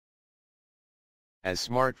As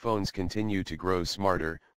smartphones continue to grow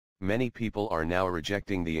smarter, many people are now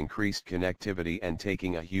rejecting the increased connectivity and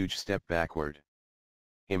taking a huge step backward.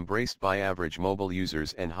 Embraced by average mobile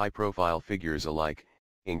users and high-profile figures alike,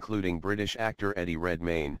 including British actor Eddie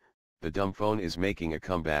Redmayne, the dumbphone is making a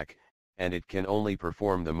comeback, and it can only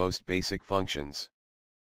perform the most basic functions.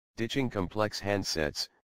 Ditching complex handsets,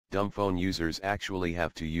 dumbphone users actually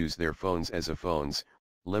have to use their phones as phones,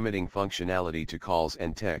 limiting functionality to calls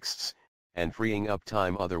and texts, and freeing up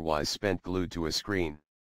time otherwise spent glued to a screen.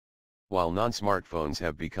 While non-smartphones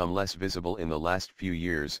have become less visible in the last few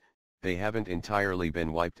years, they haven't entirely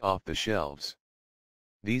been wiped off the shelves.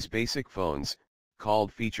 These basic phones,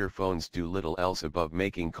 called feature phones, do little else above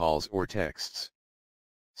making calls or texts.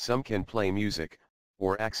 Some can play music,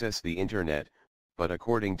 or access the internet, but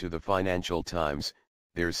according to the Financial Times,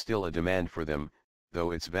 there's still a demand for them,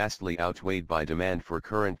 though it's vastly outweighed by demand for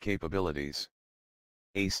current capabilities.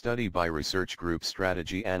 A study by research group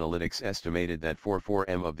Strategy Analytics estimated that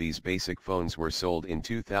 44% of these basic phones were sold in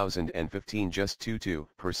 2015, just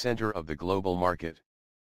 2% of the global market.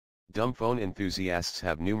 Dumbphone enthusiasts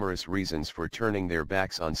have numerous reasons for turning their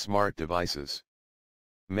backs on smart devices.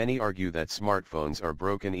 Many argue that smartphones are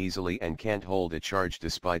broken easily and can't hold a charge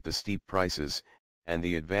despite the steep prices, and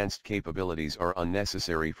the advanced capabilities are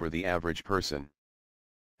unnecessary for the average person.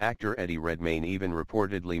 Actor Eddie Redmayne even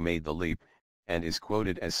reportedly made the leap, and is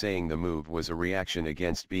quoted as saying the move was a reaction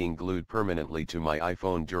against being glued permanently to my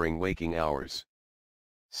iPhone during waking hours.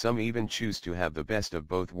 Some even choose to have the best of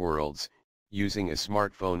both worlds, using a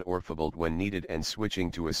smartphone orphaned when needed and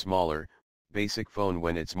switching to a smaller, basic phone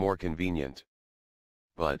when it's more convenient.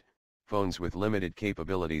 But, phones with limited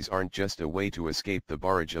capabilities aren't just a way to escape the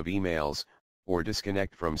barrage of emails, or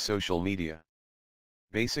disconnect from social media.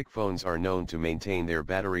 Basic phones are known to maintain their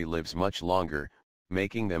battery lives much longer,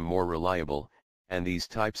 making them more reliable, and these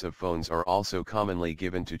types of phones are also commonly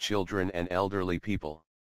given to children and elderly people.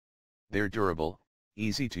 They're durable,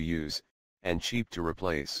 easy to use, and cheap to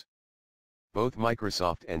replace. Both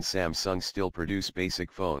Microsoft and Samsung still produce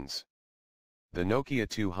basic phones. The Nokia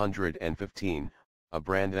 215, a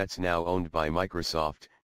brand that's now owned by Microsoft,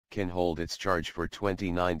 can hold its charge for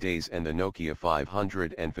 29 days, and the Nokia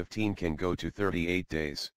 515 can go to 38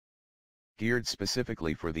 days. Geared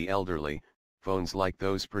specifically for the elderly, phones like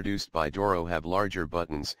those produced by Doro have larger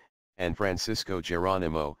buttons, and Francisco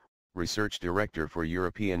Geronimo, research director for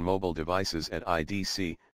European mobile devices at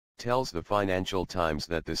IDC, tells the Financial Times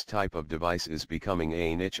that this type of device is becoming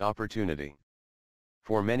a niche opportunity.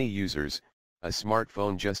 For many users, a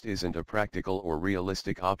smartphone just isn't a practical or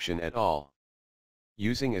realistic option at all.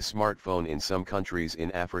 Using a smartphone in some countries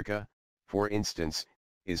in Africa, for instance,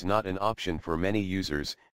 is not an option for many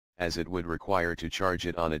users, as it would require to charge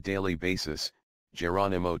it on a daily basis,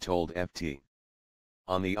 Geronimo told FT.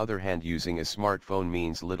 On the other hand, using a smartphone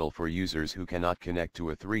means little for users who cannot connect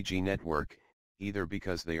to a 3G network, either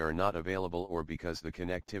because they are not available or because the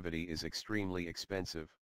connectivity is extremely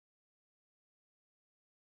expensive.